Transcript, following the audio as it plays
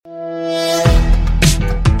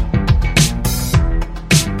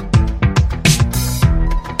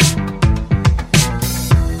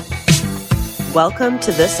Welcome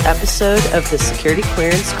to this episode of the Security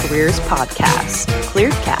Clearance Careers Podcast,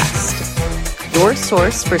 ClearedCast, your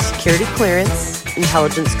source for security clearance,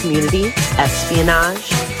 intelligence community, espionage,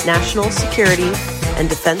 national security, and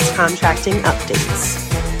defense contracting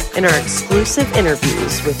updates, and our exclusive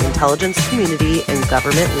interviews with intelligence community and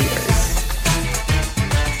government leaders.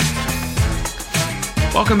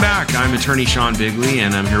 Welcome back. I'm attorney Sean Bigley,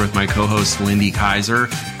 and I'm here with my co-host Lindy Kaiser.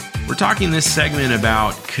 We're talking this segment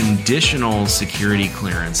about conditional security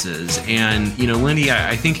clearances. And, Lindy,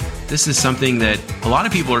 I think this is something that a lot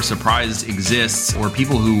of people are surprised exists, or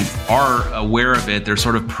people who are aware of it, they're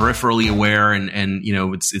sort of peripherally aware. And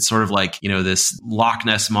it's sort of like, this Loch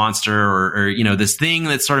Ness monster or this thing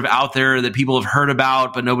that's sort of out there that people have heard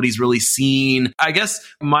about, but nobody's really seen. I guess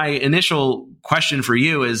my initial question for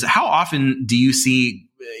you is, how often do you see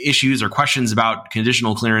issues or questions about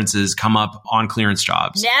conditional clearances come up on clearance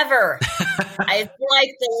jobs? Never. It's like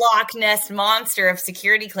the Loch Ness monster of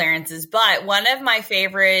security clearances. But one of my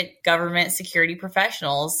favorite government security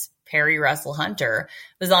professionals, Perry Russell Hunter,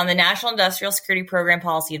 was on the National Industrial Security Program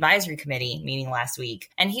Policy Advisory Committee meeting last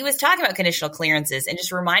week. And he was talking about conditional clearances and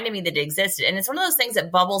just reminded me that it existed. And it's one of those things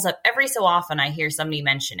that bubbles up every so often. I hear somebody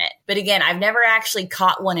mention it. But again, I've never actually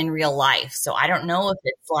caught one in real life. So I don't know if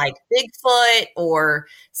it's like Bigfoot or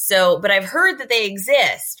so, but I've heard that they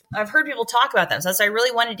exist. I've heard people talk about them. So I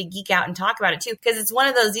really wanted to geek out and talk about it too, because it's one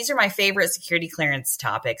of those, these are my favorite security clearance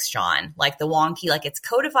topics, Sean, like the wonky, like it's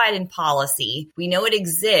codified in policy. We know it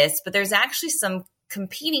exists, but there's actually some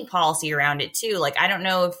competing policy around it too. Like, I don't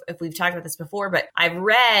know if we've talked about this before, but I've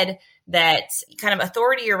read that kind of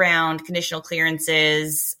authority around conditional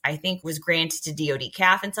clearances, I think, was granted to DoD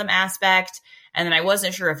CAF in some aspect. And then I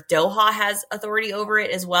wasn't sure if DOHA has authority over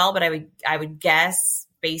it as well, but I would guess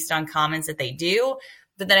based on comments that they do.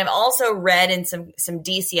 But then I've also read in some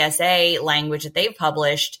DCSA language that they've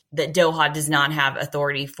published that DOHA does not have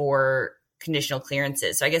authority for conditional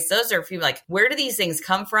clearances. So I guess those are a few, like, where do these things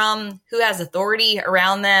come from? Who has authority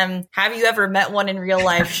around them? Have you ever met one in real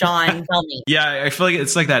life, Sean? Tell me. Yeah, I feel like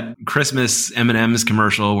it's like that Christmas M&M's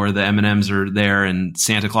commercial where the M&M's are there and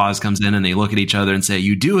Santa Claus comes in and they look at each other and say,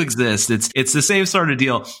 "You do exist." It's the same sort of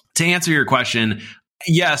deal. To answer your question,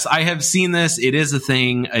 yes, I have seen this. It is a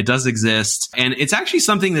thing. It does exist. And it's actually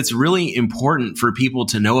something that's really important for people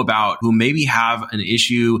to know about who maybe have an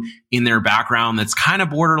issue in their background that's kind of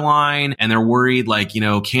borderline, and they're worried, like,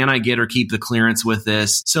 can I get or keep the clearance with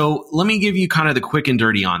this? So let me give you kind of the quick and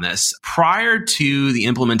dirty on this. Prior to the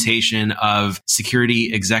implementation of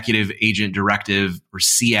Security Executive Agent Directive, or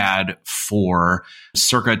SEAD 4,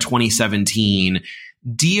 circa 2017,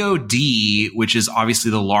 DoD, which is obviously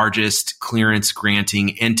the largest clearance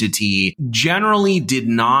granting entity, generally did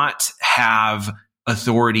not have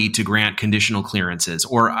authority to grant conditional clearances.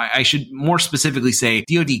 Or I should more specifically say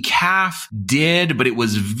DoD CAF did, but it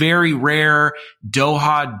was very rare.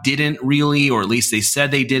 DOHA didn't really, or at least they said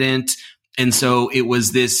they didn't. And so it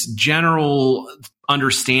was this general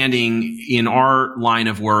understanding in our line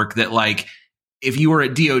of work that, like, if you were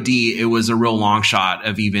at DoD, it was a real long shot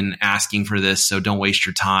of even asking for this, so don't waste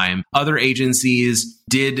your time. Other agencies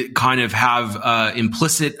did kind of have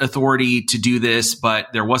implicit authority to do this, but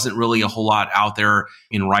there wasn't really a whole lot out there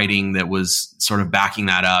in writing that was sort of backing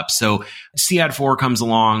that up. So SEAD 4 comes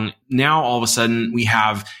along. Now, all of a sudden, we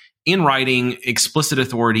have in writing explicit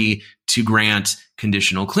authority to grant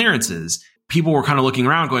conditional clearances. People were kind of looking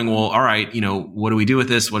around going, well, all right, what do we do with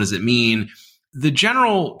this? What does it mean? The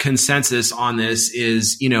general consensus on this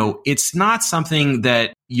is, it's not something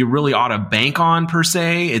that you really ought to bank on per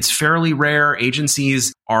se. It's fairly rare.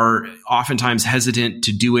 Agencies are oftentimes hesitant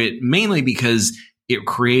to do it, mainly because it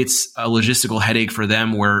creates a logistical headache for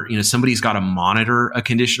them where, somebody's got to monitor a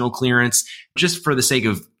conditional clearance. Just for the sake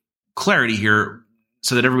of clarity here,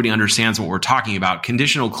 so that everybody understands what we're talking about,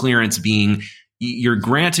 conditional clearance being you're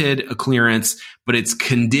granted a clearance, but it's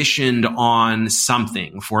conditioned on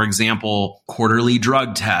something. For example, quarterly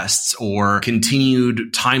drug tests, or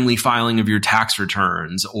continued timely filing of your tax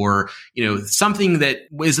returns, or, something that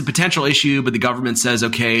is a potential issue, but the government says,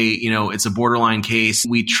 okay, it's a borderline case.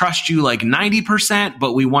 We trust you like 90%,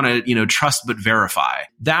 but we want to, trust but verify.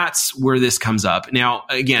 That's where this comes up. Now,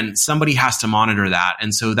 again, somebody has to monitor that.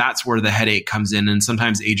 And so that's where the headache comes in. And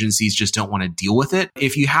sometimes agencies just don't want to deal with it.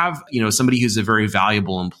 If you have, somebody who's a very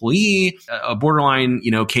valuable employee, a borderline,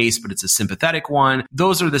 case, but it's a sympathetic one,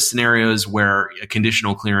 those are the scenarios where a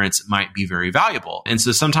conditional clearance might be very valuable. And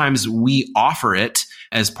so sometimes we offer it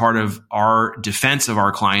as part of our defense of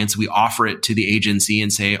our clients, we offer it to the agency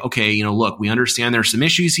and say, okay, look, we understand there's some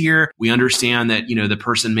issues here. We understand that, the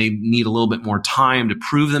person may need a little bit more time to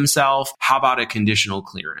prove themselves. How about a conditional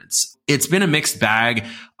clearance? It's been a mixed bag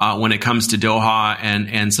when it comes to DOHA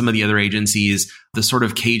and some of the other agencies. The sort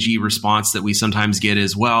of cagey response that we sometimes get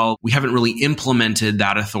is, well, we haven't really implemented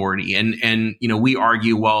that authority. And we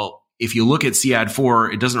argue, well, if you look at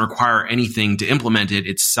CAD4, it doesn't require anything to implement it.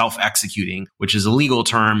 It's self-executing, which is a legal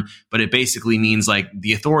term, but it basically means like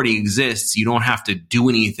the authority exists. You don't have to do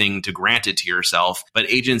anything to grant it to yourself. But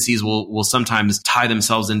agencies will sometimes tie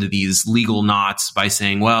themselves into these legal knots by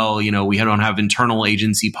saying, well, we don't have internal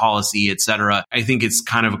agency policy, et cetera. I think it's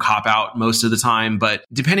kind of a cop-out most of the time, but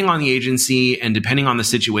depending on the agency and depending on the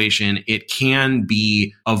situation, it can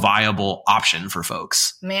be a viable option for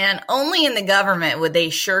folks. Man, only in the government would they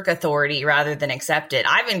shirk authority rather than accept it.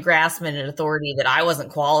 I've been grasping an authority that I wasn't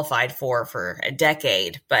qualified for a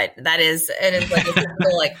decade, but it is like a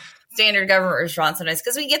typical like standard government response sometimes,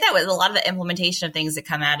 because we get that with a lot of the implementation of things that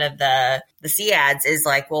come out of the CADs is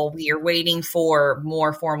like, well, we are waiting for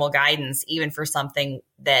more formal guidance, even for something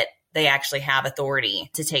that they actually have authority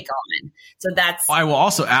to take on. So that's... I will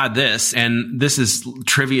also add this, and this is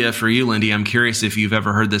trivia for you, Lindy. I'm curious if you've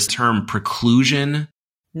ever heard this term, preclusion.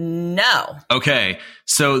 No. Okay.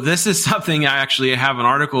 So this is something I actually have an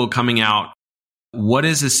article coming out. What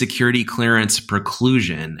is a security clearance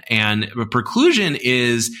preclusion? And a preclusion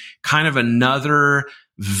is kind of another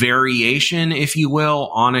variation, if you will,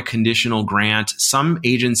 on a conditional grant. Some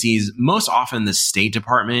agencies, most often the State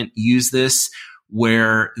Department, use this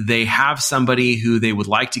where they have somebody who they would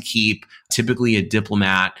like to keep, typically a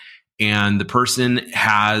diplomat, and the person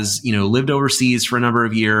has, lived overseas for a number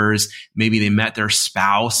of years. Maybe they met their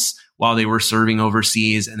spouse while they were serving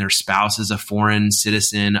overseas, and their spouse is a foreign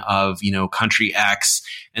citizen of, country X.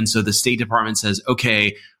 And so the State Department says,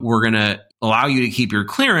 okay, we're going to allow you to keep your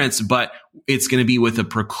clearance, but it's going to be with a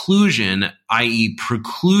preclusion, i.e.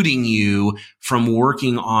 precluding you from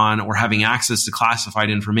working on or having access to classified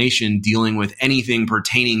information dealing with anything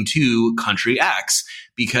pertaining to country X,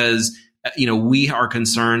 because we are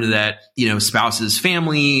concerned that, spouse's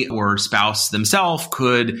family or spouse themselves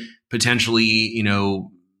could potentially,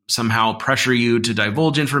 somehow pressure you to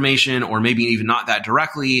divulge information, or maybe even not that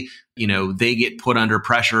directly. They get put under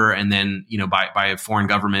pressure and then, by a foreign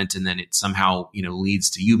government, and then it somehow,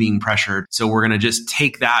 leads to you being pressured. So we're going to just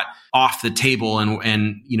take that off the table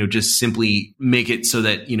and just simply make it so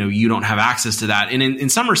that, you don't have access to that. And in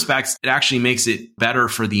some respects, it actually makes it better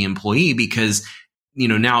for the employee because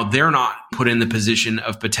now they're not put in the position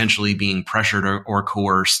of potentially being pressured or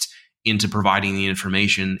coerced into providing the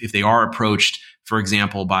information. If they are approached, for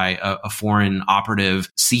example, by a foreign operative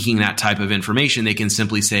seeking that type of information, they can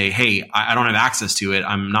simply say, hey, I don't have access to it.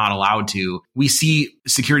 I'm not allowed to. We see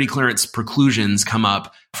security clearance preclusions come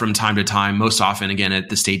up from time to time, most often, again, at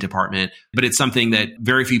the State Department. But it's something that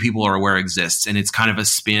very few people are aware exists. And it's kind of a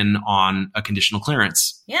spin on a conditional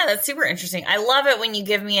clearance. Yeah, that's super interesting. I love it when you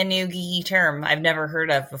give me a new geeky term I've never heard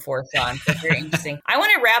of before, Sean. So very interesting. I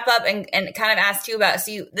want to wrap up and kind of ask you about,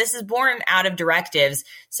 this is born out of directives.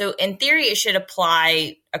 So in theory, it should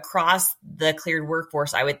apply across the cleared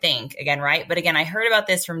workforce, I would think, again, right? But again, I heard about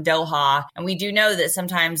this from DOHA, and we do know that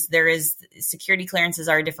sometimes there is security clearances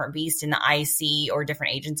are a different beast in the IC or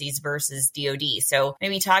different agencies versus DOD. So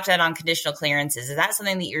maybe talk to that on conditional clearances. Is that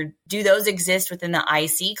something that do those exist within the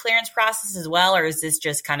IC clearance process as well? Or is this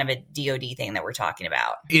just kind of a DOD thing that we're talking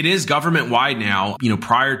about? It is government wide now.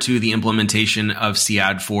 Prior to the implementation of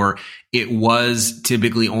CAD4, it was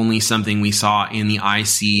typically only something we saw in the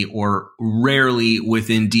IC or rarely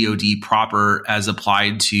within DOD proper as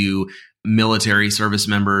applied to military service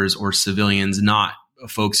members or civilians, not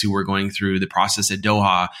folks who were going through the process at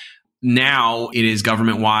DOHA. Now it is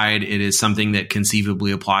government wide. It is something that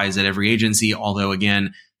conceivably applies at every agency, although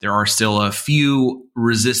again, there are still a few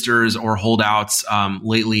resistors or holdouts.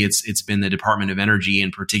 Lately, it's been the Department of Energy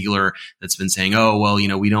in particular that's been saying, oh, well,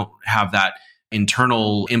 we don't have that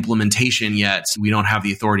internal implementation yet. We don't have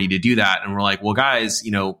the authority to do that. And we're like, well, guys,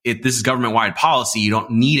 this is government-wide policy. You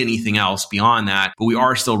don't need anything else beyond that. But we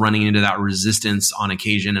are still running into that resistance on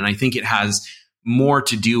occasion. And I think it has more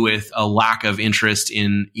to do with a lack of interest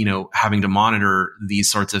in, having to monitor these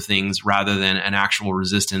sorts of things rather than an actual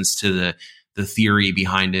resistance to the theory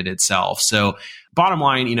behind it itself. So bottom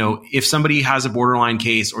line, if somebody has a borderline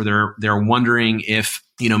case or they're wondering if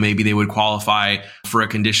maybe they would qualify for a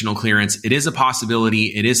conditional clearance. It is a possibility.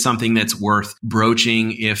 It is something that's worth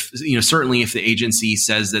broaching if, certainly if the agency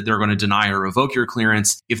says that they're going to deny or revoke your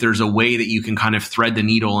clearance, if there's a way that you can kind of thread the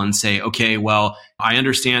needle and say, okay, well, I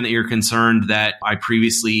understand that you're concerned that I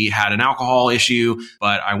previously had an alcohol issue,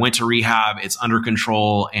 but I went to rehab, it's under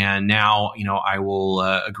control, and now, I will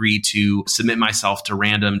agree to submit myself to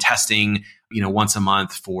random testing once a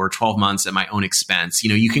month for 12 months at my own expense.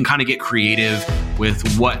 You can kind of get creative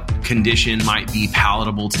with what condition might be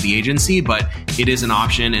palatable to the agency, but it is an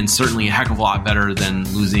option and certainly a heck of a lot better than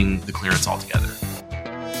losing the clearance altogether.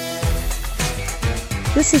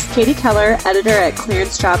 This is Katie Keller, editor at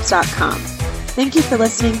clearancejobs.com. Thank you for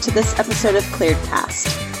listening to this episode of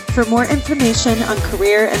ClearedCast. For more information on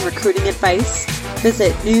career and recruiting advice,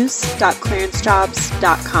 visit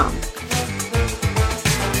news.clearancejobs.com.